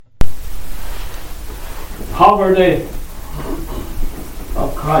poverty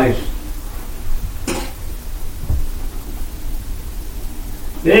of Christ.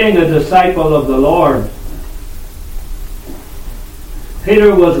 Being a disciple of the Lord,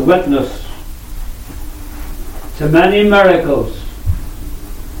 Peter was witness to many miracles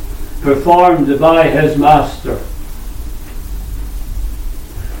performed by his master.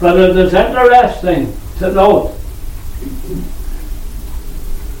 But it is interesting to note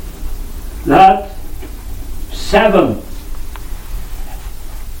that 7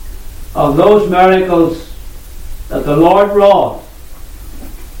 of those miracles that the Lord wrought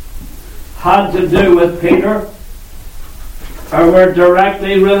had to do with Peter or were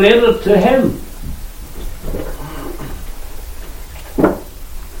directly related to him.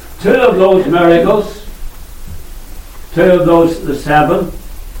 2 of those miracles, 2 of those, the 7,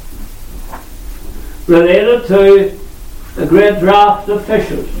 related to the great draught of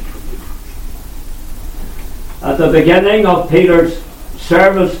fishes. At the beginning of Peter's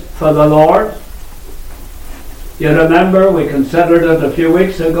service for the Lord, you remember we considered it a few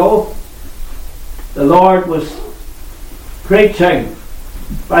weeks ago, the Lord was preaching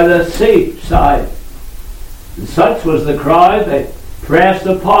by the seaside, and such was the crowd they pressed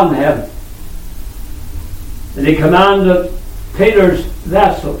upon him, and he commanded Peter's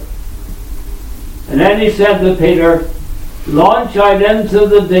vessel, and then he said to Peter, launch out into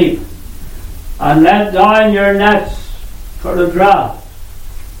the deep and let down your nets for the draught.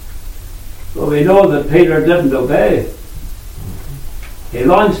 But we know that Peter didn't obey. He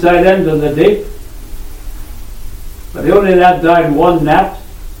launched out into the deep, but he only let down one net.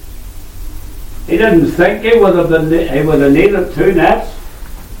 He didn't think he would have needed 2 nets,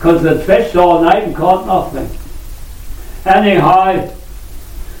 because they'd fished all night and caught nothing. Anyhow,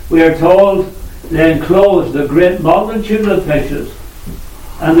 we are told they enclosed a great multitude of fishes,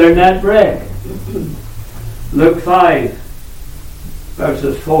 and their net brake. Luke 5,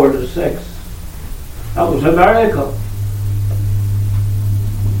 verses 4 to 6. That was a miracle.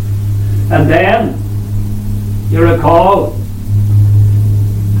 And then, you recall,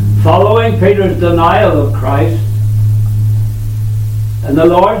 following Peter's denial of Christ and the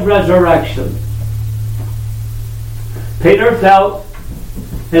Lord's resurrection, Peter felt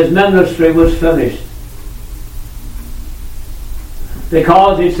his ministry was finished,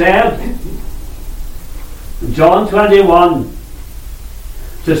 because he said in John 21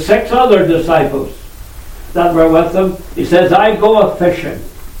 to 6 other disciples that were with him, he says, I go a-fishing.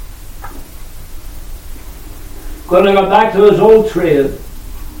 Going to go back to his old trade.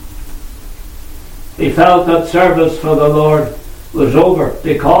 He felt that service for the Lord was over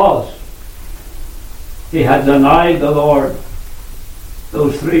because he had denied the Lord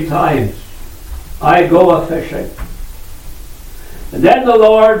those 3 times. I go a-fishing. And then the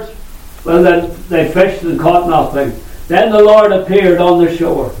Lord, well, they fished and caught nothing. Then the Lord appeared on the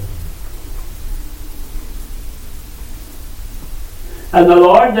shore. And the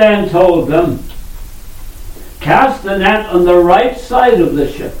Lord then told them, cast the net on the right side of the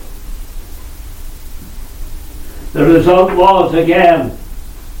ship. The result was, again,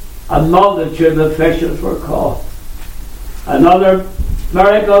 a multitude of fishes were caught. Another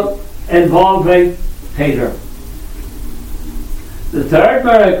miracle involving Peter. The third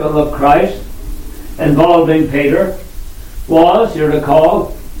miracle of Christ involving Peter was, you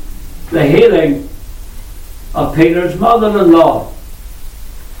recall, the healing of Peter's mother-in-law.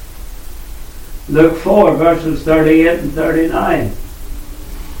 Luke 4, verses 38 and 39.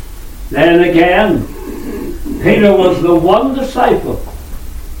 Then again, Peter was the one disciple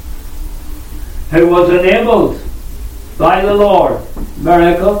who was enabled by the Lord,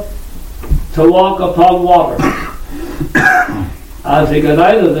 miracle, to walk upon water as he got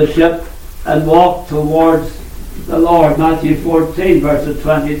out of the ship and walked towards the Lord. Matthew 14, verses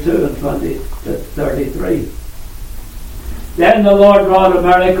 22 and 33. Then the Lord wrought a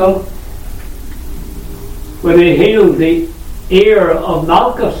miracle when he healed the ear of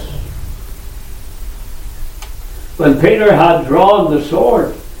Malchus. When Peter had drawn the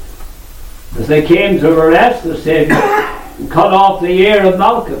sword, as they came to arrest the Savior, and cut off the ear of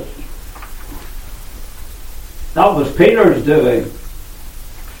Malchus. That was Peter's doing.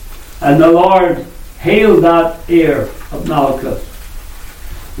 And the Lord healed that ear of Malchus.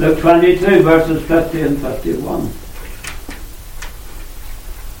 Luke 22, verses 50 and 51.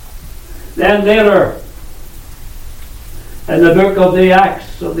 Then later, in the book of the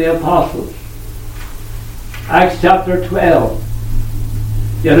Acts of the Apostles, Acts chapter 12,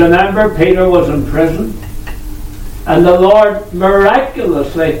 you remember Peter was in prison, and the Lord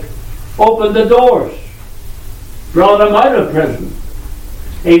miraculously opened the doors, brought him out of prison,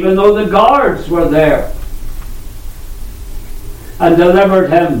 even though the guards were there and delivered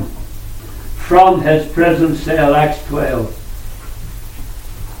him from his prison cell. Acts 12.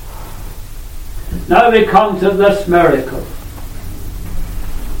 Now we come to this miracle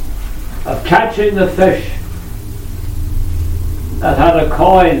of catching the fish that had a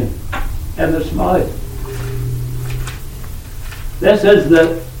coin in its mouth. This is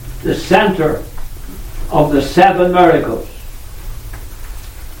the center of the 7 miracles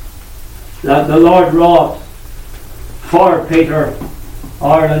that the Lord wrought for Peter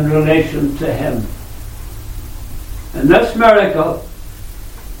or in relation to him. And this miracle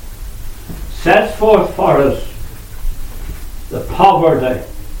sets forth for us the poverty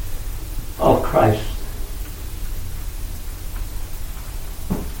of Christ.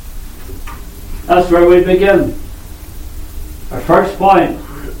 That's where we begin. Our first point,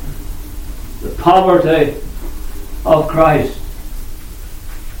 the poverty of Christ.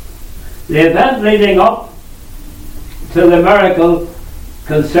 The event leading up to the miracle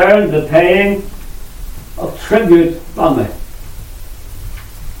concerned the paying of tribute money.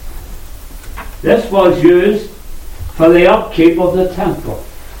 This was used for the upkeep of the temple.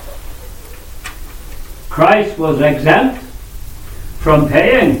 Christ was exempt from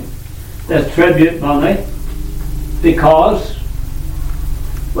paying this tribute money because,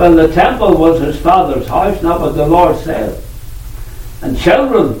 well, the temple was his Father's house, not what the Lord said. And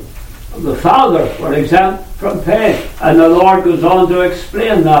children of the Father were exempt from paying. And the Lord goes on to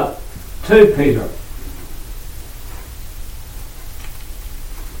explain that to Peter.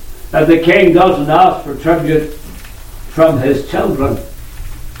 That the king doesn't ask for tribute from his children.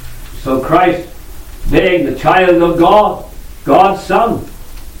 So Christ, being the child of God, God's Son,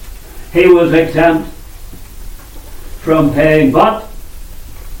 he was exempt from paying. But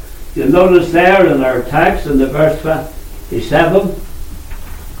you'll notice there in our text in the verse 27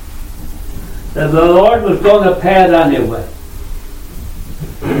 that the Lord was going to pay it anyway.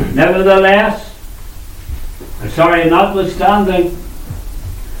 Nevertheless, notwithstanding,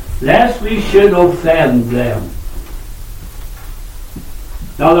 lest we should offend them.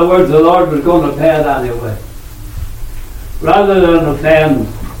 In other words, the Lord was going to pay it anyway. Rather than offend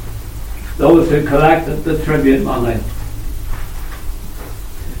those who collected the tribute money.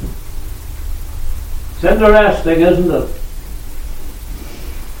 It's interesting, isn't it?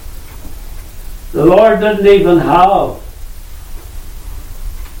 The Lord didn't even have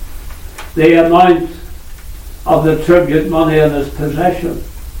the amount of the tribute money in his possession.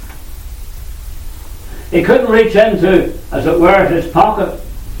 He couldn't reach into, as it were, his pocket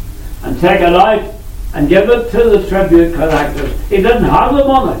and take it out and give it to the tribute collectors. He didn't have the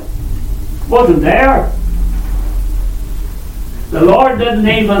money. It wasn't there. The Lord didn't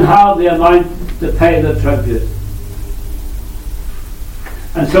even have the amount to pay the tribute.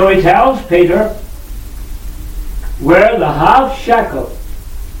 And so he tells Peter where the half shekel,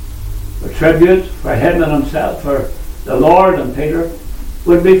 the tribute for him and himself, for the Lord and Peter,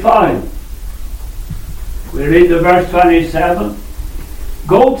 would be found. We read the verse 27.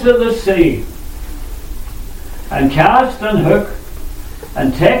 Go to the sea and cast an hook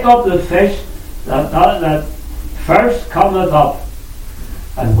and take up the fish that first cometh up.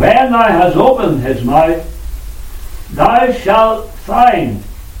 And when thou hast opened his mouth, thou shalt find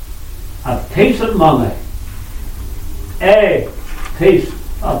a piece of money. A piece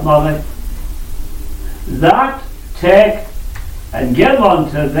of money. That take and give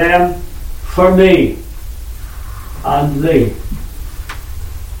unto them for me and thee.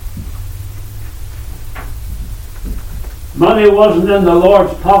 Money wasn't in the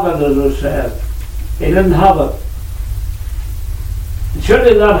Lord's pocket, as I said. He didn't have it. And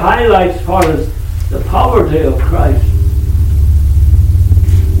surely that highlights for us the poverty of Christ.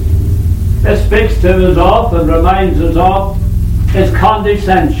 This speaks to us of and reminds us of his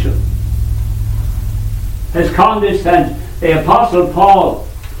condescension. His condescension. The Apostle Paul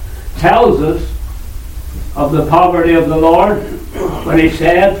tells us of the poverty of the Lord when he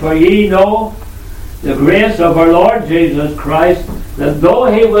said, for ye know the grace of our Lord Jesus Christ, that though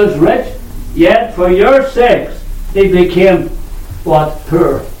he was rich, yet for your sakes he became what?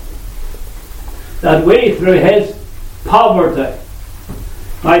 Poor. That we through his poverty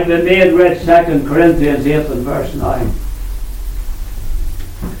might be made rich. 2 Corinthians 8 and verse 9.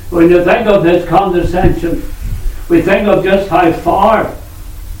 When you think of his condescension, we think of just how far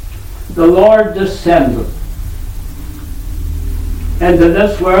the Lord descended into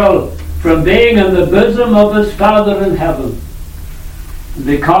this world, from being in the bosom of his Father in heaven,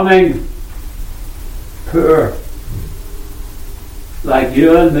 becoming poor, like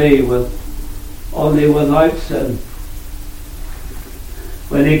you and me, only without sin.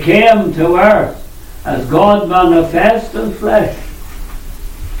 When he came to earth as God manifest in flesh,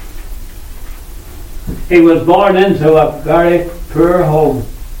 He was born into a very poor home.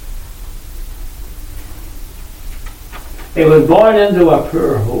 He was born into a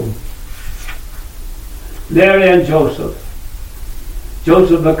poor home. Mary and Joseph.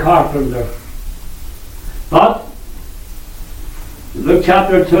 Joseph the carpenter. But, Luke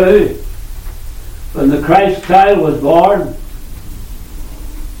chapter 2, when the Christ child was born,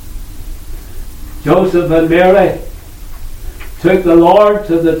 Joseph and Mary took the Lord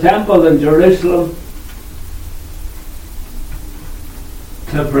to the temple in Jerusalem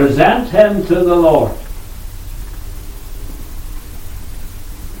to present him to the Lord.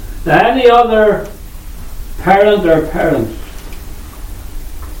 Now, any other parent or parents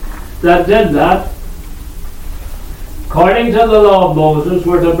that did that, according to the law of Moses,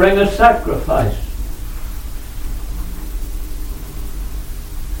 were to bring a sacrifice.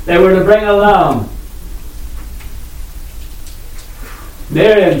 They were to bring a lamb.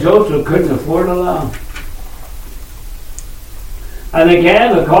 Mary and Joseph couldn't afford a lamb. And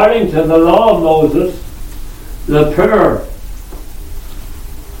again, according to the law of Moses, the poor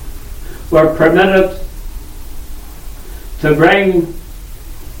were permitted to bring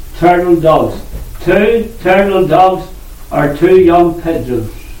turtle doves. 2 turtle doves or 2 young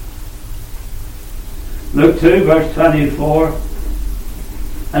pigeons. Luke 2 verse 24.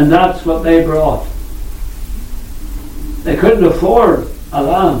 And that's what they brought. They couldn't afford a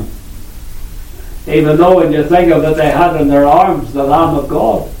lamb. Even though when you think of it, they had in their arms the Lamb of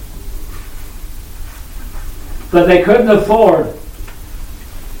God. But they couldn't afford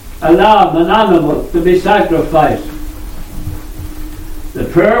a lamb, an animal, to be sacrificed. The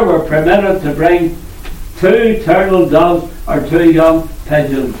poor were permitted to bring 2 turtle doves or 2 young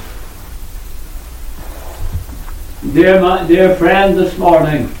pigeons. Dear friend, this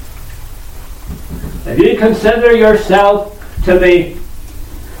morning, if you consider yourself to be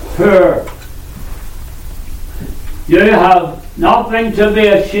poor, you have nothing to be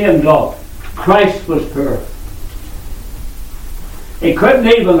ashamed of. Christ was poor. He couldn't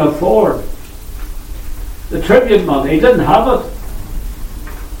even afford the tribute money. He didn't have it.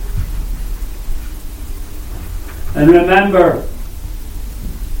 And remember,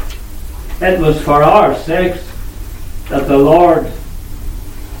 it was for our sakes that the Lord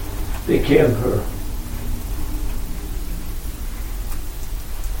became poor.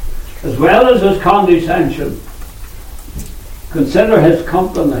 As well as his condescension, consider his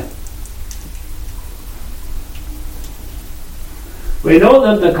company. We know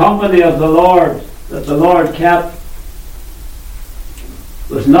that the company of the Lord, that the Lord kept,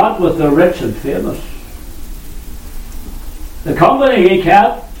 was not with the rich and famous. The company he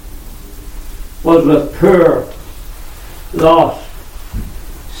kept was with poor, lost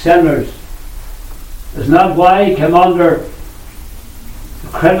sinners. Isn't that why he came under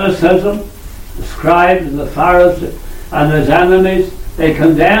criticism? The scribes and the Pharisees and his enemies, they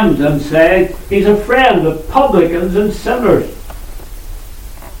condemned him, saying, he's a friend of publicans and sinners.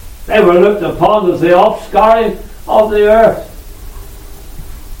 They were looked upon as the offscouring of the earth.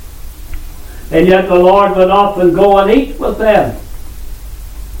 And yet the Lord would often go and eat with them.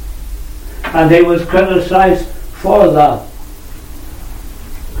 And he was criticized for that.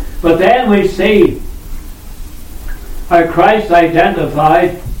 But then we see how Christ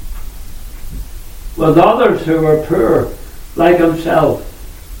identified with others who were poor, like himself.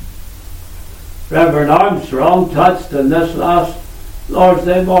 Reverend Armstrong touched on this last Lord's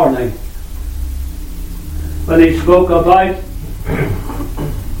Day morning when he spoke about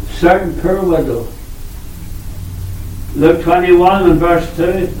certain poor widow. Luke 21 and verse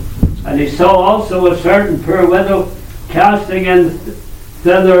 2. And he saw also a certain poor widow casting in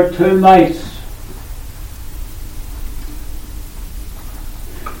thither 2 mites.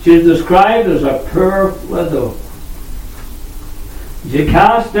 She is described as a poor widow. She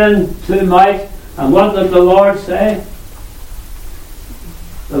cast in 2 mites, and what did the Lord say?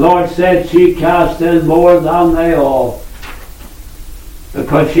 The Lord said she cast in more than they all,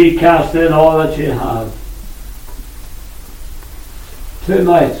 because she cast in all that she had. 2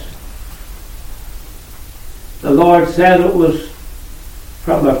 mites. The Lord said it was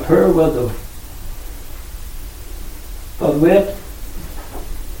from a poor widow. But wait,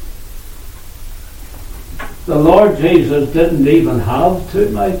 the Lord Jesus didn't even have 2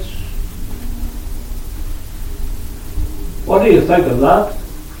 mites. What do you think of that?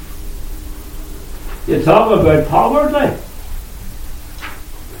 You talk about poverty.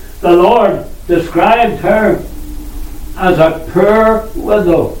 The Lord described her as a poor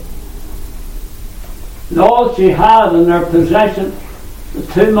widow. And all she had in her possession was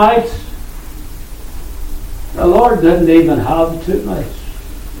 2 mites. The Lord didn't even have 2 mites.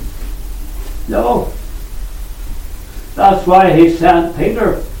 No. That's why he sent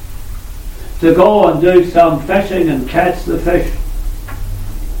Peter to go and do some fishing and catch the fish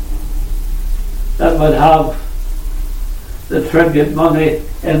that would have the tribute money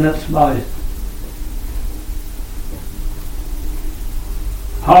in its mouth.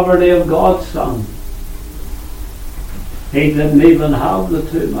 Poverty of God's Son. He didn't even have the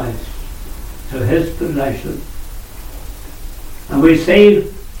 2 mites to his possession. And we see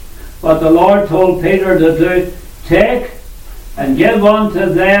what the Lord told Peter to do. Take and give unto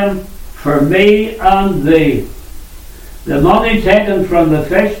them for me and thee. The money taken from the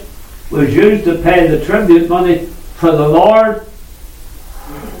fish was used to pay the tribute money for the Lord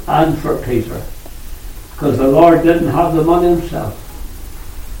and for Peter, because the Lord didn't have the money himself.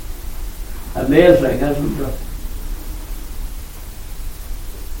 Amazing, isn't it?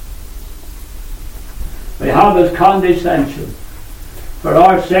 We have his condescension. For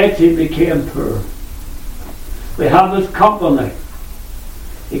our sakes he became poor. We have his company.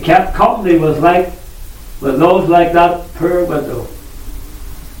 He kept company with those like that poor widow.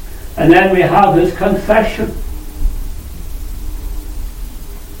 And then we have his confession.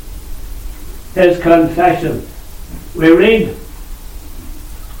 His confession. We read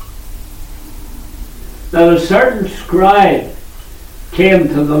that a certain scribe came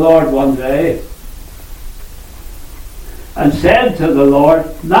to the Lord one day and said to the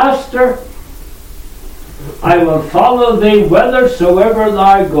Lord, Master, I will follow thee whithersoever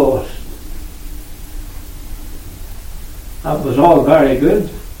thou goest. That was all very good.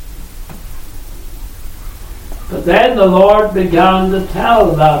 But then the Lord began to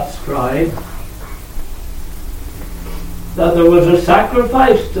tell that scribe that there was a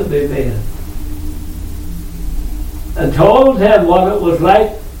sacrifice to be made, and told him what it was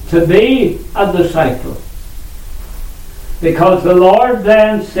like to be a disciple. Because the Lord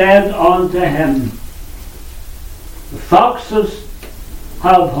then said unto him, the foxes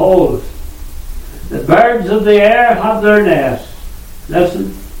have holes, the birds of the air have their nests.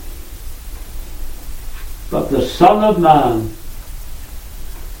 Listen. But the Son of Man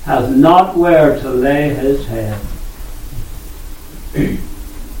has not where to lay his head.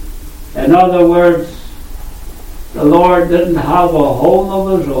 In other words, the Lord didn't have a home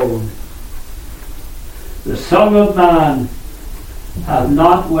of his own. The Son of Man has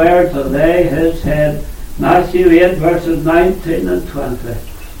not where to lay his head. Matthew 8 verses 19 and 20.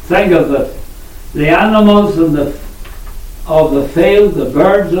 Think of it. The animals of the field, the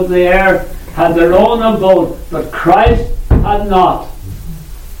birds of the air, had their own abode, but Christ had not.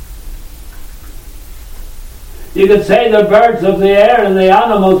 You could say the birds of the air and the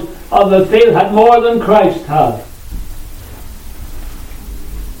animals of the field had more than Christ had,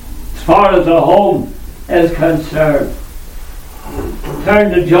 as far as a home is concerned.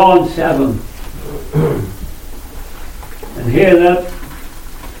 Turn to John 7. And here that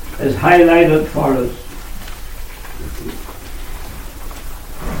is highlighted for us.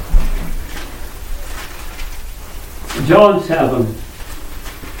 John 7.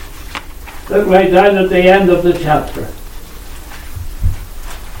 Look right down at the end of the chapter.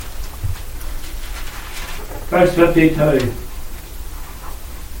 Verse 52.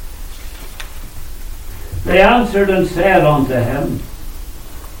 They answered and said unto him,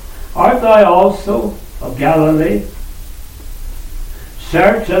 Art thou also of Galilee?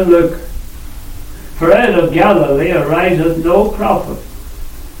 Search and look, for out of Galilee ariseth no prophet.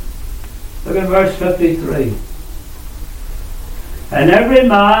 Look at verse 53. And every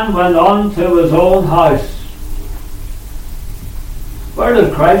man went on to his own house. Where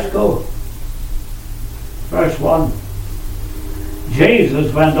did Christ go? Verse 1.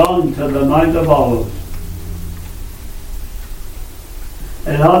 Jesus went on to the Mount of Olives.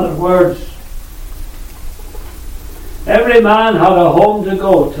 In other words, every man had a home to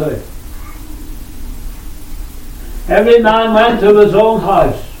go to. Every man went to his own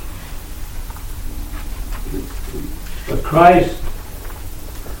house. But Christ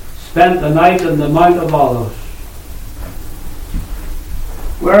spent the night in the Mount of Olives.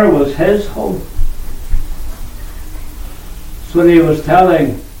 Where was his home? That's what he was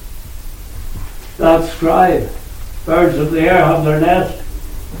telling that scribe. Birds of the air have their nest.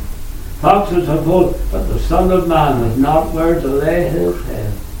 Foxes have holes, but the Son of Man has not where to lay his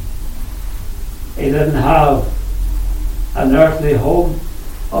head. He didn't have an earthly home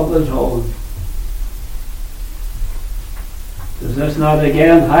of his own. Does this not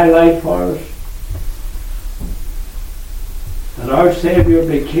again highlight for us that our Saviour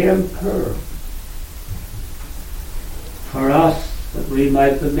became poor for us, that we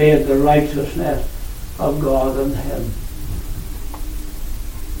might be made the righteousness of God in him?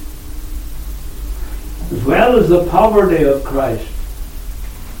 as well as the poverty of Christ.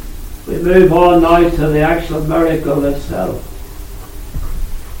 We move on now to the actual miracle itself.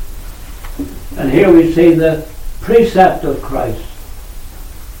 And here we see the precept of Christ.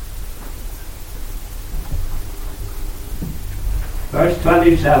 Verse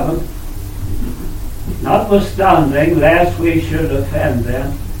 27, notwithstanding, lest we should offend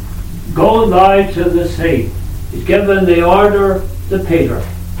them, go thou to the sea. He's given the order to Peter.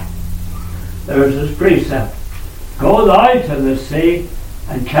 There's his precept. Go thou to the sea,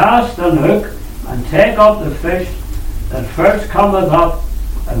 and cast an hook, and take up the fish that first cometh up,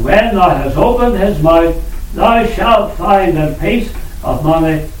 and when thou hast opened his mouth, thou shalt find a piece of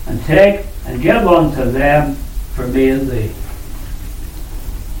money, and take and give unto them for me and thee.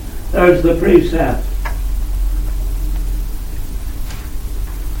 There's the precept.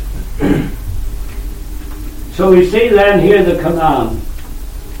 So we see then here the command.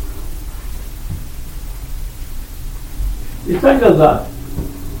 You think of that.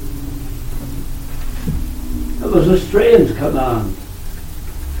 It was a strange command.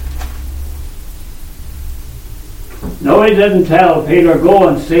 No, he didn't tell Peter, go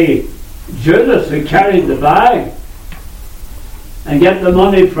and see Judas who carried the bag and get the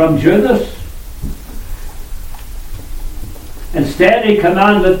money from Judas. Instead, he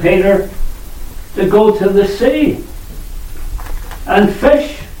commanded Peter to go to the sea and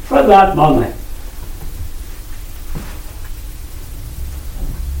fish for that money.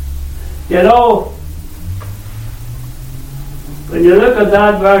 You know, when you look at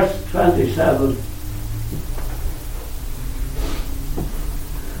that verse 27,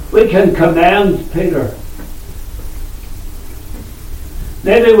 we can commend Peter.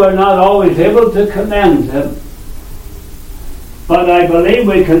 Maybe we're not always able to commend him, but I believe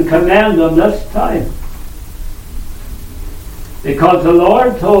we can commend him this time. Because the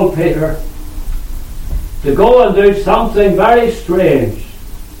Lord told Peter to go and do something very strange.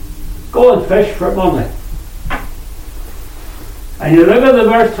 Go and fish for money. And you look at the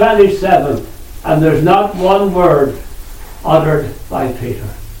verse 27, and there's not one word uttered by Peter.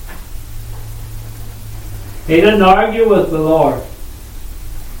 He didn't argue with the Lord.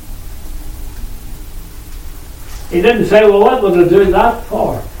 He didn't say, well, what would I do that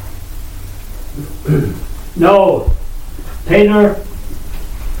for? No. Peter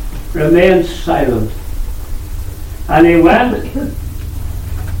remained silent. And he went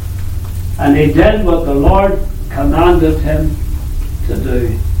and he did what the Lord commanded him to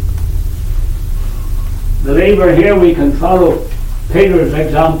do. Believer, here we can follow Peter's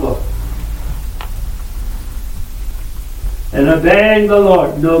example. In obeying the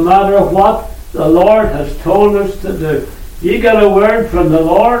Lord, no matter what the Lord has told us to do. You get a word from the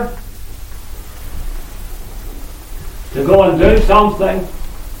Lord to go and do something,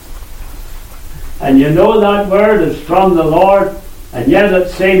 and you know that word is from the Lord, and yet it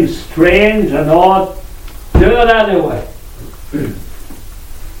seems strange and odd, do it anyway.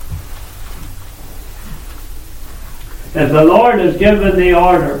 If the Lord has given the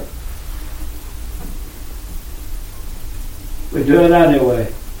order, we do it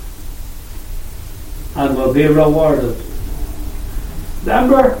anyway, and will be rewarded.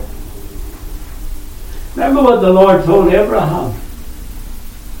 Remember what the Lord told Abraham.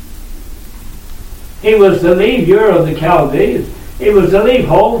 He was to leave Ur of the Chaldees. He was to leave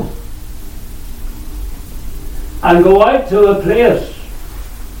home and go out to a place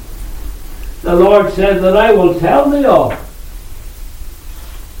the Lord said that I will tell thee of.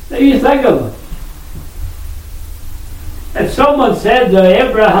 Now you think of it. If someone said to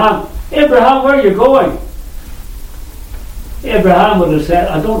Abraham, Abraham, where are you going? Abraham would have said,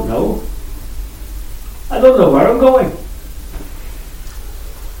 I don't know. I don't know where I'm going.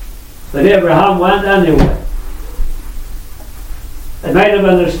 But Abraham went anyway. It might have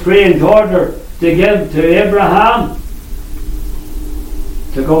been a strange order to give to Abraham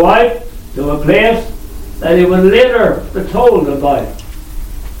to go out to a place that he would later be told about.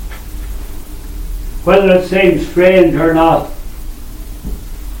 Whether it seems strange or not,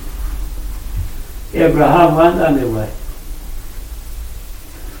 Abraham went anyway.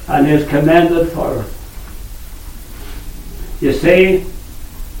 And is commended for it. You see,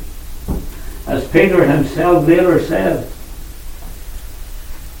 as Peter himself later said,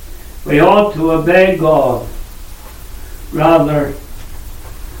 we ought to obey God rather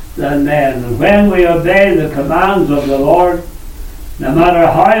than men. And when we obey the commands of the Lord, no matter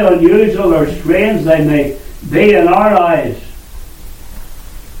how unusual or strange they may be in our eyes,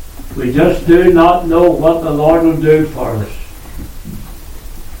 we just do not know what the Lord will do for us.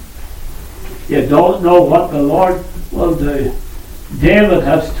 You don't know what the Lord will do. David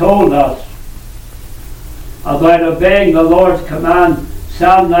has told us about obeying the Lord's command.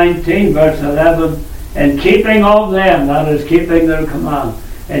 Psalm 19 verse 11, in keeping of them, that is keeping their command,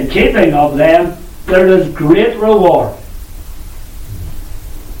 in keeping of them there is great reward.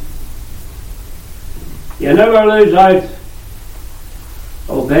 You never lose out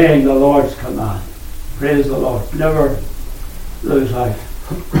obeying the Lord's command. Praise the Lord. Never lose out.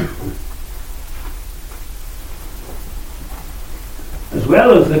 As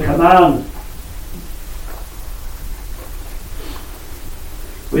well as the command,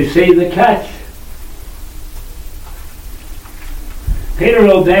 we see the catch. Peter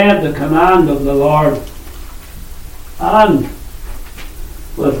obeyed the command of the Lord and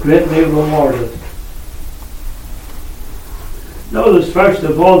was greatly rewarded. Notice first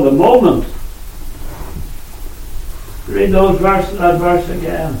of all the moment. Read that verse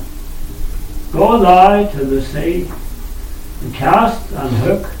again. Go thou to the sea, and cast and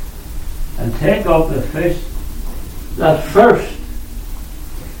hook, and take up the fish that first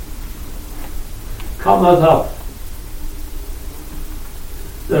cometh up.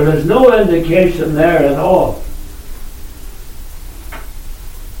 There is no indication there at all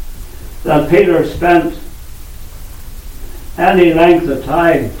that Peter spent any length of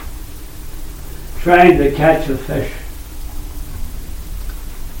time trying to catch a fish.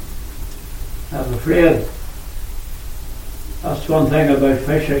 I'm afraid that's one thing about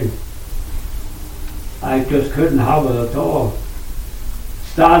fishing. I just couldn't have it at all.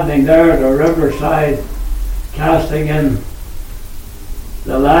 Standing there at the riverside, casting in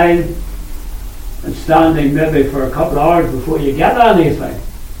the line and standing maybe for a couple of hours before you get anything.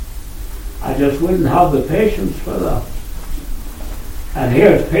 I just wouldn't have the patience for that. And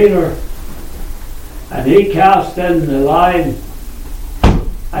here's Peter, and he cast in the line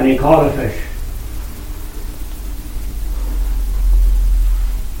and he caught a fish.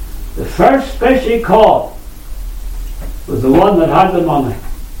 The first fish he caught was the one that had the money.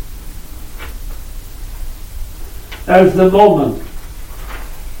 There's the moment.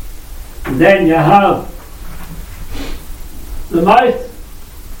 And then you have the mouth.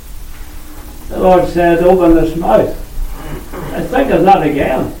 The Lord said, open this mouth. I think of that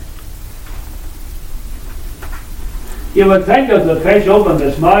again. You would think if the fish opened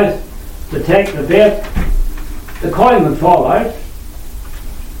its mouth to take the bait, the coin would fall out.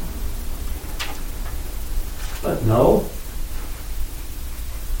 But no.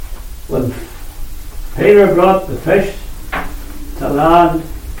 When Peter brought the fish to land,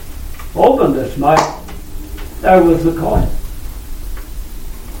 opened its mouth, there was the coin.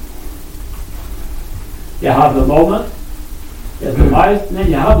 You have the moment, you have the mouth, and then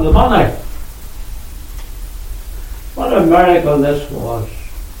you have the money. What a miracle this was.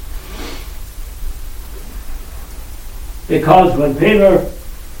 Because when Peter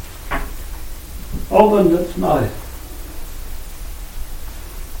opened its mouth,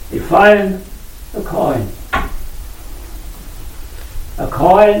 he found a coin. A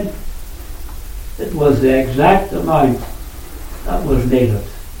coin that was the exact amount that was needed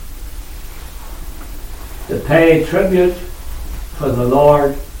to pay tribute for the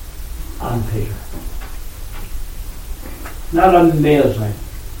Lord and Peter. Not amazing?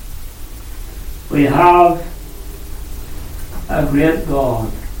 We have a great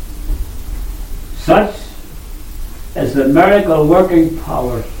God. Such is the miracle working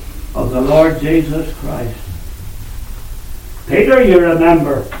power of the Lord Jesus Christ. Peter, you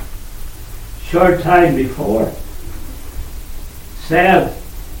remember, short time before, said,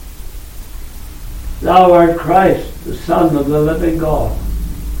 Thou art Christ, the Son of the living God.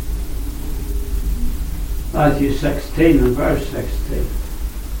 Matthew 16 and verse 16.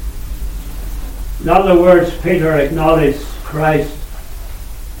 In other words, Peter acknowledged Christ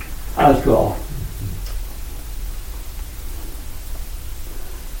as God.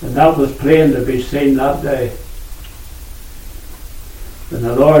 And that was plain to be seen that day. When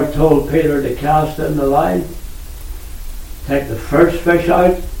the Lord told Peter to cast in the line, take the first fish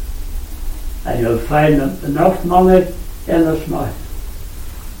out, and you'll find enough money in its mouth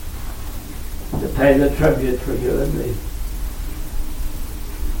to pay the tribute for you and me.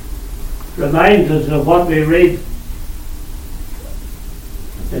 Reminds us of what we read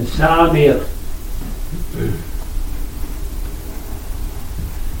in Psalm 8.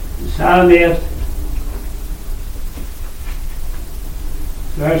 Psalm 8,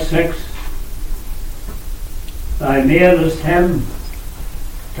 verse 6. Thou madest him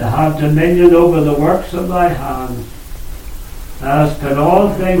to have dominion over the works of thy hands. Thou hast put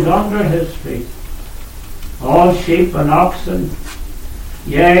all things under his feet, all sheep and oxen,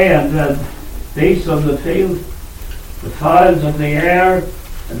 yea, and the beasts of the field, the fowls of the air,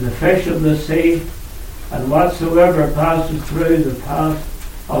 and the fish of the sea, and whatsoever passes through the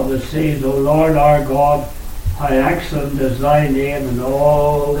path of the seas. O Lord our God, how excellent is thy name in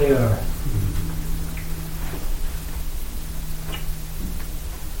all the earth.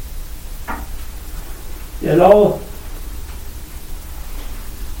 You know,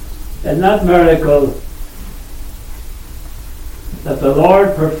 in that miracle that the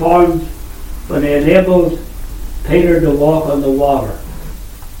Lord performed when he enabled Peter to walk on the water,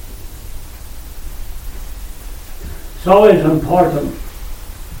 it's always important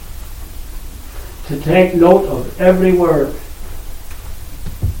to take note of every word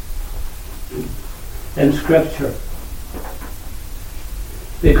in Scripture,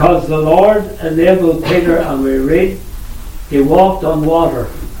 because the Lord enabled Peter, and we read, he walked on water.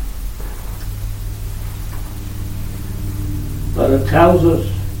 But it tells us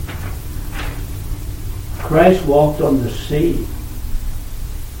Christ walked on the sea.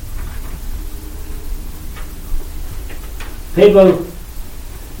 People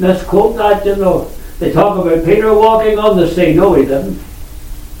misquote that, you know. They talk about Peter walking on the sea. No, he didn't.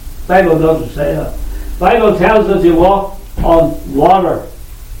 The Bible doesn't say that. The Bible tells us he walked on water.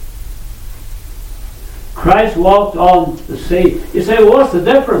 Christ walked on the sea. You say, well, what's the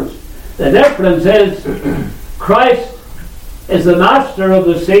difference? The difference is Christ is the master of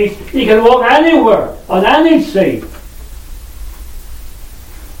the seas. He can walk anywhere, on any sea.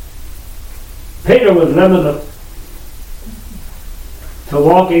 Peter was limited to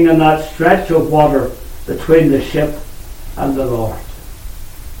walking in that stretch of water between the ship and the Lord.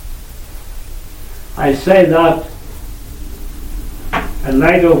 I say that in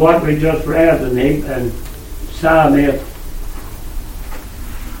light of what we just read in Psalm 8.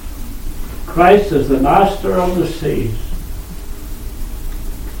 Christ is the master of the seas.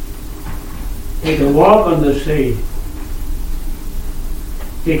 He can walk on the sea.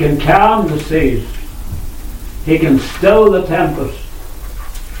 He can calm the seas. He can still the tempest.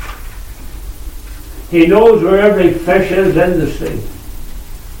 He knows where every fish is in the sea.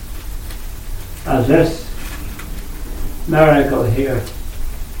 As this miracle here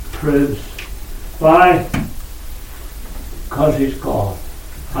proves. Why? Because he's God.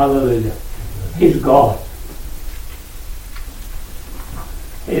 Hallelujah. He's God.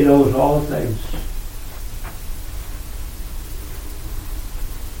 He knows all things.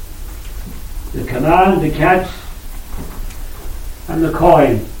 The command, the catch, and the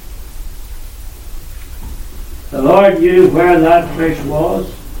coin. The Lord knew where that fish was.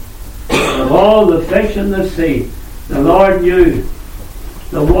 Of all the fish in the sea, the Lord knew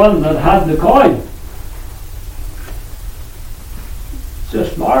the one that had the coin. It's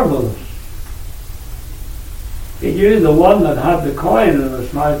just marvelous. He knew the one that had the coin in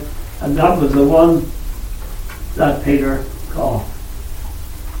his mouth, and that was the one that Peter caught.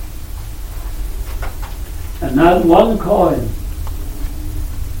 And that one coin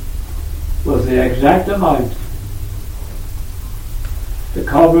was the exact amount to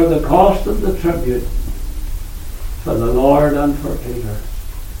cover the cost of the tribute for the Lord and for Peter.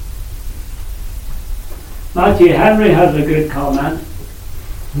 Matthew Henry has a good comment.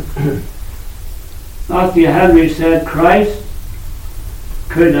 Matthew Henry said Christ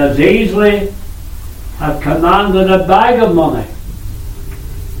could as easily have commanded a bag of money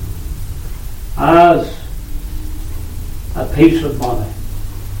as a piece of money.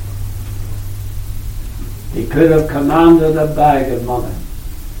 He could have commanded a bag of money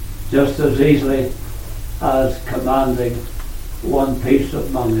just as easily as commanding one piece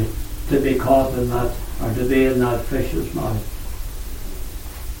of money to be caught in that, or to be in that fish's mouth.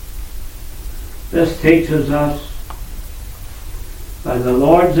 This teaches us by the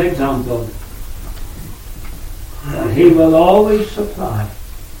Lord's example that He will always supply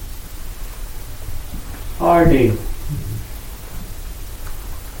our need.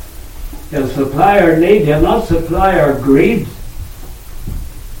 He'll supply our need. He'll not supply our greed.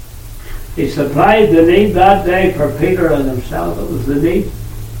 He supplied the need that day for Peter and himself. It was the need.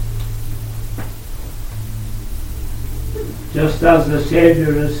 Just as the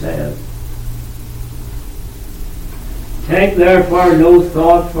Saviour has said, take therefore no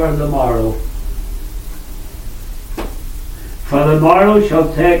thought for the morrow, for the morrow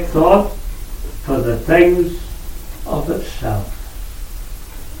shall take thought for the things of itself.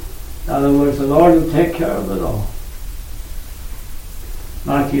 In other words, the Lord will take care of it all.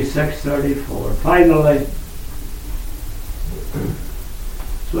 Matthew 6:34. Finally,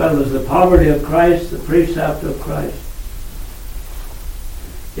 as well as the poverty of Christ, the precept of Christ,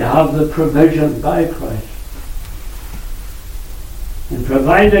 you have the provision by Christ. In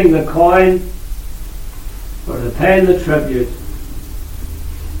providing the coin for to pay the tribute,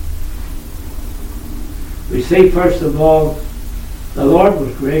 We see first of all, the Lord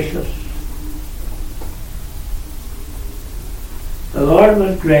was gracious. The Lord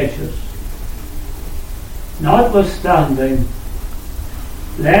was gracious, notwithstanding,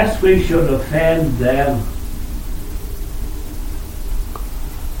 lest we should offend them.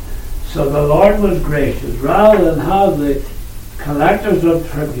 So the Lord was gracious, rather than have the collectors of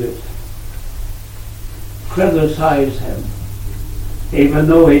tribute criticize him, even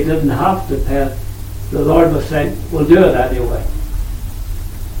though he didn't have to pay. The Lord was saying, we'll do it anyway.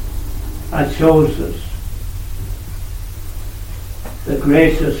 That shows us the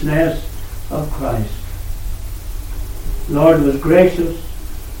graciousness of Christ. The Lord was gracious,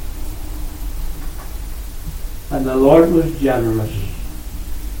 and the Lord was generous,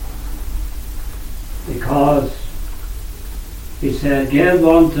 because he said, give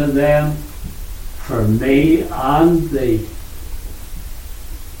unto them for me and thee.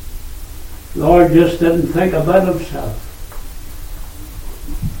 Lord just didn't think about himself.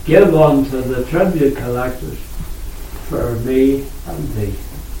 Give unto the tribute collectors for me and thee.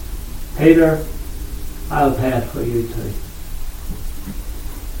 Peter, I'll pay it for you too.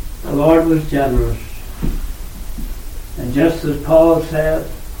 The Lord was generous. And just as Paul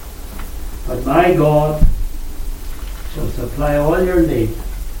said, but my God shall supply all your need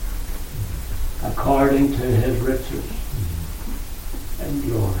according to his riches and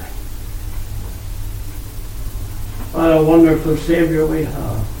glory. What a wonderful Saviour we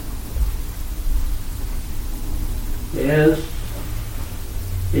have. Yes,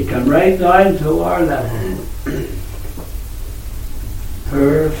 he can right down to our level.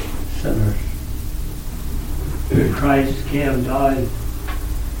 Poor sinners. Christ came down.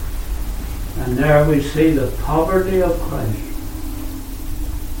 And there we see the poverty of Christ.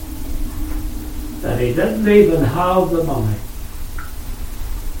 That he didn't even have the money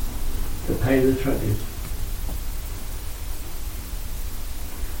to pay the tribute.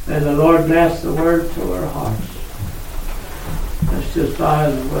 May the Lord bless the word to our hearts. Let's just bow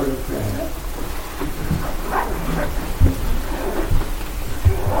in the word of prayer.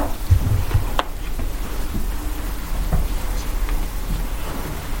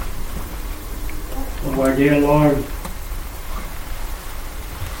 Oh, our dear Lord,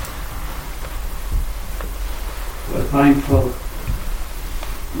 we're thankful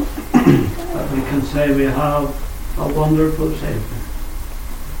that we can say we have a wonderful Saviour.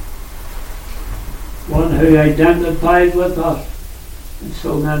 One who identified with us in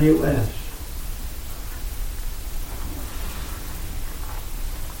so many ways.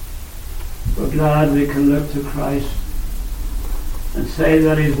 We're glad we can look to Christ and say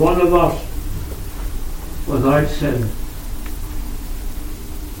that he's one of us without sin.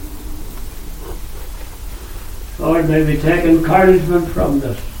 Lord, may we take encouragement from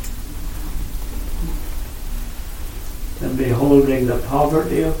this in beholding the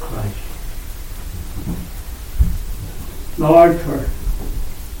poverty of Christ. Lord, for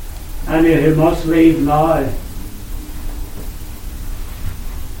any who must leave now,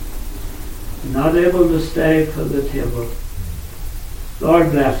 not able to stay for the table, Lord,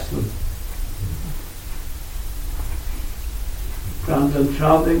 bless them. Grant them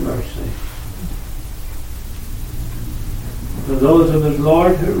travelling mercy. For those of us,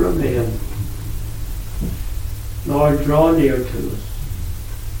 Lord, who remain, Lord, draw near to us.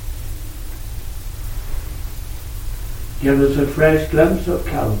 Give us a fresh glimpse of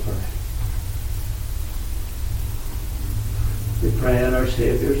Calvary. We pray in our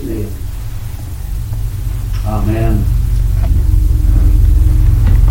Saviour's name. Amen.